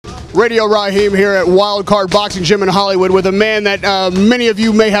Radio Raheem here at Wildcard Boxing Gym in Hollywood with a man that many of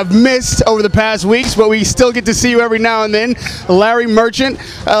you may have missed over the past weeks, but we still get to see you every now and then, Larry Merchant.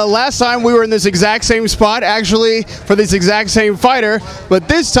 Last time we were in this exact same spot, actually for this exact same fighter, but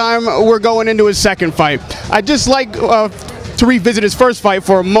this time we're going into his second fight. I'd just like to revisit his first fight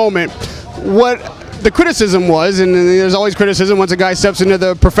for a moment. What the criticism was, and there's always criticism once a guy steps into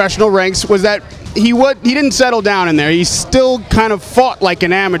the professional ranks, was that he didn't settle down in there. He still kind of fought like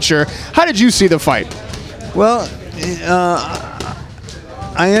an amateur. How did you see the fight? Well,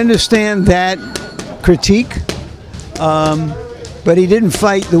 I understand that critique, but he didn't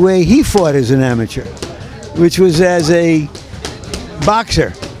fight the way he fought as an amateur, which was as a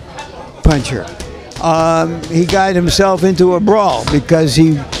boxer, puncher. He got himself into a brawl because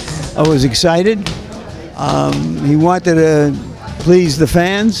he was excited. He wanted to please the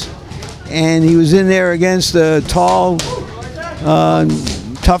fans. And he was in there against a tall,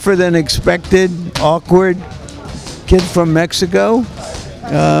 tougher than expected, awkward kid from Mexico.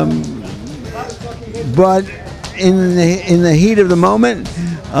 But in the heat of the moment,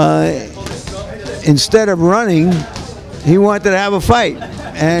 instead of running, he wanted to have a fight.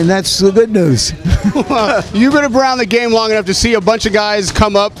 And that's the good news. Well, you've been around the game long enough to see a bunch of guys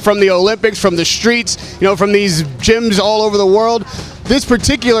come up from the Olympics, from the streets, from these gyms all over the world. This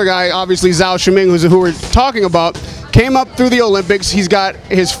particular guy, obviously Zhao Shiming, who we're talking about, came up through the Olympics. He's got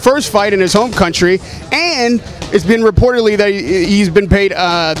his first fight in his home country, and it's been reportedly that he's been paid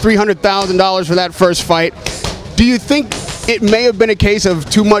 $300,000 for that first fight. Do you think it may have been a case of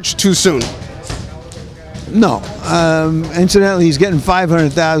too much too soon? No. Incidentally, he's getting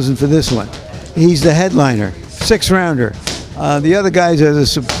 $500,000 for this one. He's the headliner, six-rounder. The other guys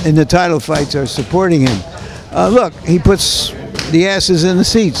in the title fights are supporting him. Look, he puts the asses in the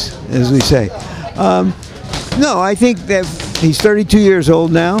seats, as we say. No, I think that he's 32 years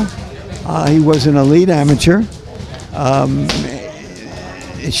old now. He was an elite amateur.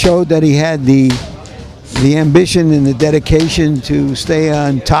 It showed that he had the ambition and the dedication to stay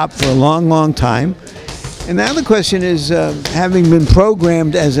on top for a long, long time. And now the question is, having been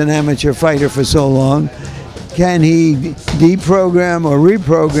programmed as an amateur fighter for so long, can he deprogram or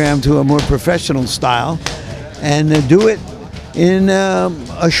reprogram to a more professional style and do it in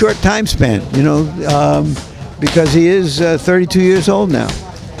a short time span, because he is 32 years old now.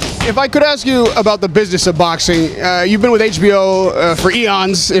 If I could ask you about the business of boxing, you've been with HBO for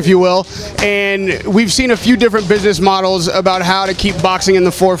eons, if you will, and we've seen a few different business models about how to keep boxing in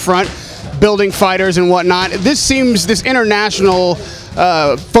the forefront, building fighters and whatnot. This international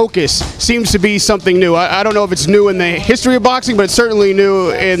focus seems to be something new. I don't know if it's new in the history of boxing, but it's certainly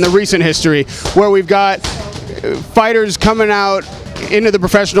new in the recent history, where we've got fighters coming out into the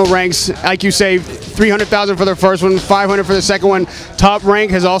professional ranks, like you say, $300,000 for their first one, $500 for the second one. Top Rank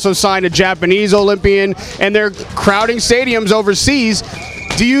has also signed a Japanese Olympian, and they're crowding stadiums overseas.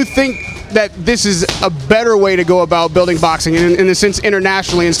 Do you think that this is a better way to go about building boxing, in the sense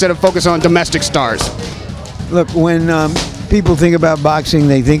internationally, instead of focus on domestic stars? Look, when people think about boxing,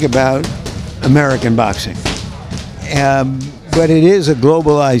 they think about American boxing. But it is a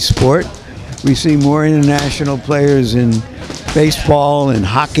globalized sport. We see more international players in baseball and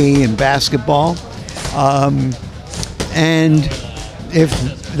hockey and basketball. And if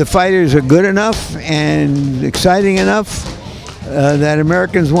the fighters are good enough and exciting enough that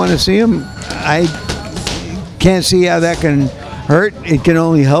Americans want to see them, I can't see how that can hurt. It can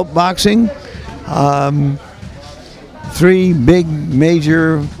only help boxing. 3 big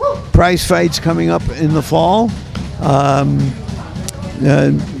major prize fights coming up in the fall.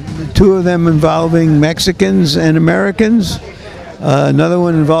 2 of them involving Mexicans and Americans. Another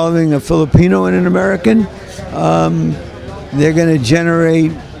one involving a Filipino and an American. They're going to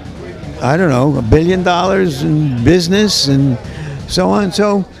generate, I don't know, $1 billion in business and so on.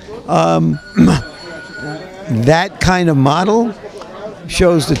 So that kind of model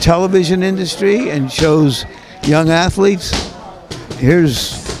shows the television industry and shows young athletes,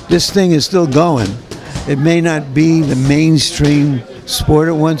 this thing is still going. It may not be the mainstream sport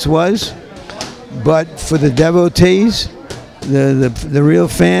it once was, but for the devotees, the real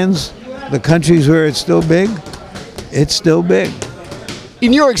fans, the countries where it's still big, it's still big.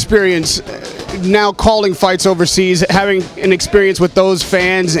 In your experience, now calling fights overseas, having an experience with those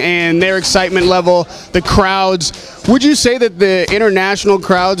fans and their excitement level, the crowds, would you say that the international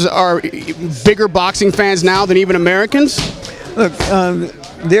crowds are bigger boxing fans now than even Americans? Look,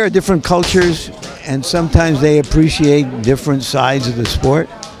 there are different cultures, and sometimes they appreciate different sides of the sport.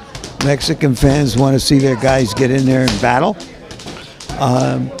 Mexican fans want to see their guys get in there and battle.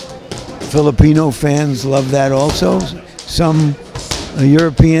 Filipino fans love that also. Some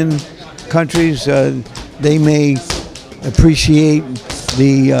European countries, they may appreciate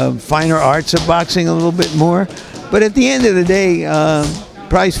the finer arts of boxing a little bit more. But at the end of the day,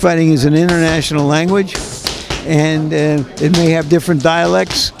 prize fighting is an international language, and it may have different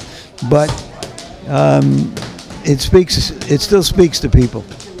dialects, but it still speaks to people.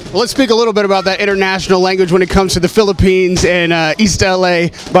 Well, let's speak a little bit about that international language when it comes to the Philippines and East LA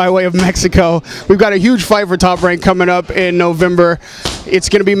by way of Mexico. We've got a huge fight for Top Rank coming up in November. It's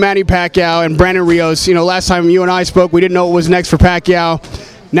going to be Manny Pacquiao and Brandon Rios. You know, last time you and I spoke, we didn't know what was next for Pacquiao.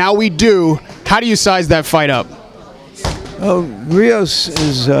 Now we do. How do you size that fight up? Oh, Rios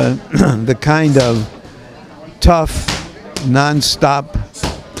is the kind of tough, non-stop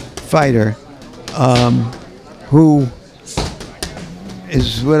fighter who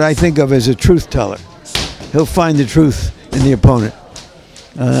is what I think of as a truth teller. He'll find the truth in the opponent.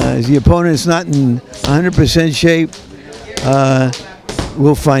 If the opponent is not in 100% shape,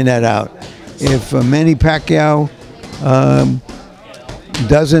 we'll find that out. If Manny Pacquiao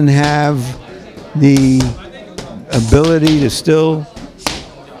doesn't have the ability to still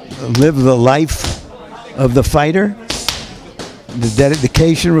live the life of the fighter, the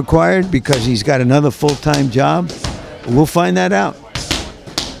dedication required because he's got another full-time job, we'll find that out.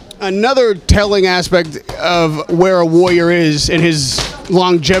 Another telling aspect of where a warrior is in his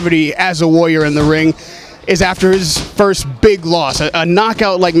longevity as a warrior in the ring is after his first big loss. A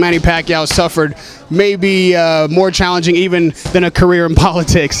knockout like Manny Pacquiao suffered may be more challenging even than a career in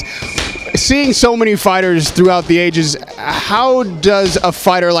politics. Seeing so many fighters throughout the ages, how does a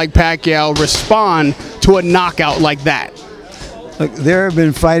fighter like Pacquiao respond to a knockout like that? Look, there have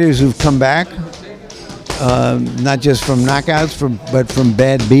been fighters who've come back, not just from knockouts, but from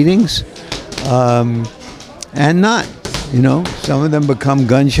bad beatings, and not. You know, some of them become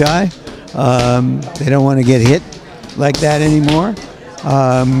gun shy. They don't want to get hit like that anymore.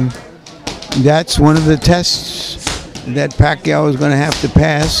 That's one of the tests that Pacquiao is going to have to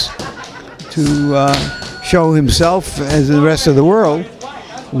pass to show himself, as the rest of the world,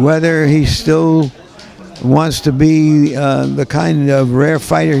 whether he still wants to be the kind of rare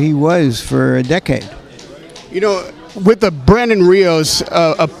fighter he was for a decade. You know, with the Brandon Rios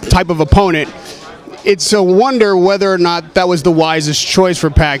a type of opponent, it's a wonder whether or not that was the wisest choice for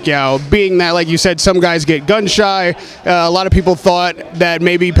Pacquiao, being that, like you said, some guys get gun shy. A lot of people thought that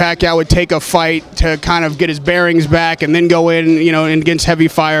maybe Pacquiao would take a fight to kind of get his bearings back and then go in, you know, against heavy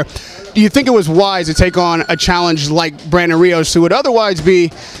fire. Do you think it was wise to take on a challenge like Brandon Rios, who would otherwise be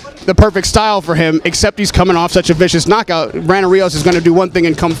the perfect style for him, except he's coming off such a vicious knockout? Brandon Rios is going to do one thing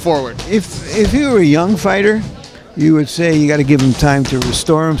and come forward. If you were a young fighter, you would say you got to give him time to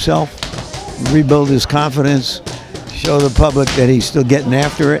restore himself, rebuild his confidence, show the public that he's still getting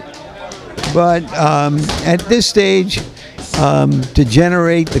after it. But at this stage, to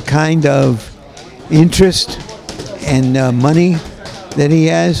generate the kind of interest and money that he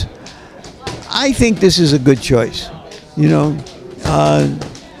has, I think this is a good choice. You know,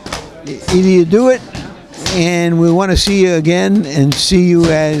 either you do it and we want to see you again and see you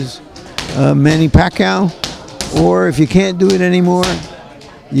as Manny Pacquiao, or if you can't do it anymore,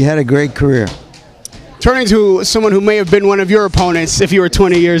 you had a great career. Turning to someone who may have been one of your opponents if you were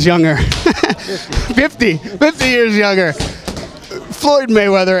 20 years younger. 50 years younger. Floyd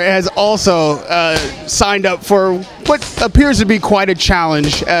Mayweather has also signed up for what appears to be quite a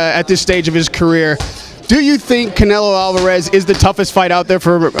challenge at this stage of his career. Do you think Canelo Alvarez is the toughest fight out there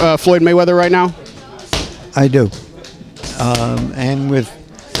for Floyd Mayweather right now? I do. And with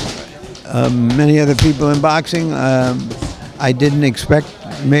many other people in boxing, I didn't expect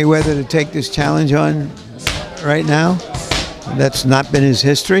Mayweather to take this challenge on right now. That's not been his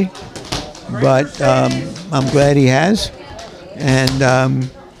history, but I'm glad he has. And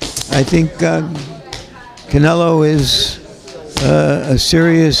I think Canelo is a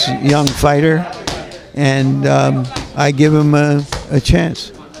serious young fighter, and I give him a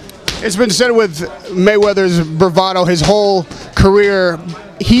chance. It's been said with Mayweather's bravado, his whole career,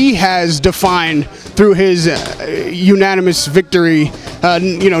 he has defined through his unanimous victory.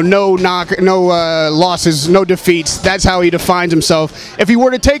 You know, no losses, no defeats. That's how he defines himself. If he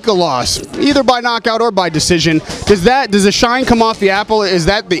were to take a loss, either by knockout or by decision, does the shine come off the apple? Is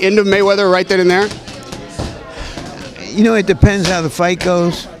that the end of Mayweather right then and there? You know, it depends how the fight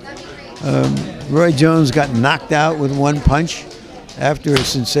goes. Roy Jones got knocked out with one punch after a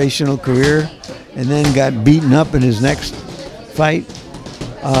sensational career, and then got beaten up in his next fight.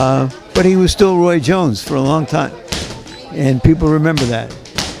 But he was still Roy Jones for a long time, and people remember that.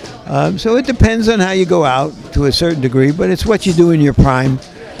 So it depends on how you go out to a certain degree, but it's what you do in your prime.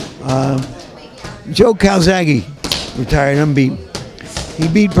 Joe Calzaghe retired unbeaten. He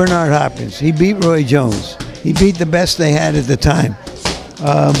beat Bernard Hopkins. He beat Roy Jones. He beat the best they had at the time.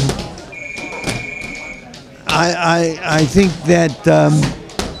 I think that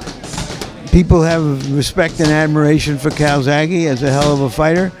people have respect and admiration for Calzaghe as a hell of a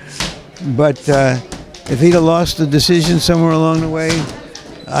fighter, but if he'd have lost the decision somewhere along the way,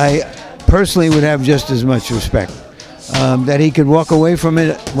 I personally would have just as much respect. That he could walk away from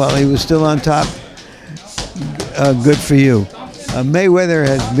it while he was still on top, good for you. Mayweather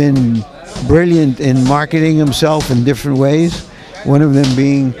has been brilliant in marketing himself in different ways, one of them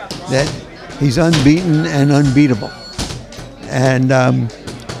being that he's unbeaten and unbeatable. And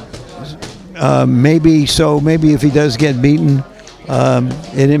maybe if he does get beaten,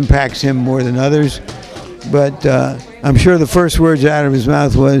 it impacts him more than others. But I'm sure the first words out of his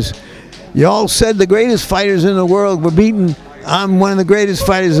mouth was, "Y'all said the greatest fighters in the world were beaten. I'm one of the greatest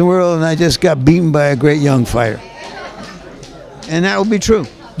fighters in the world, and I just got beaten by a great young fighter." And that will be true.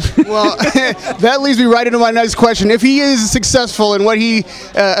 Well, that leads me right into my next question. If he is successful in what he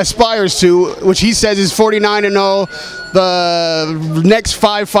aspires to, which he says is 49-0, the next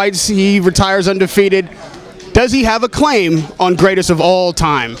 5 fights he retires undefeated, does he have a claim on greatest of all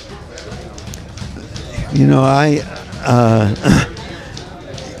time? You know,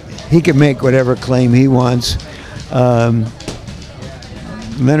 he can make whatever claim he wants. Marvin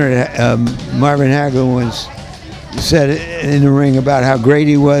Hagler once said in the ring about how great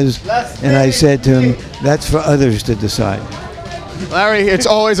he was, and I said to him, "That's for others to decide." Larry, it's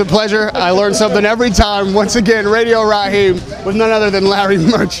always a pleasure. I learn something every time. Once again, Radio Raheem with none other than Larry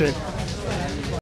Merchant.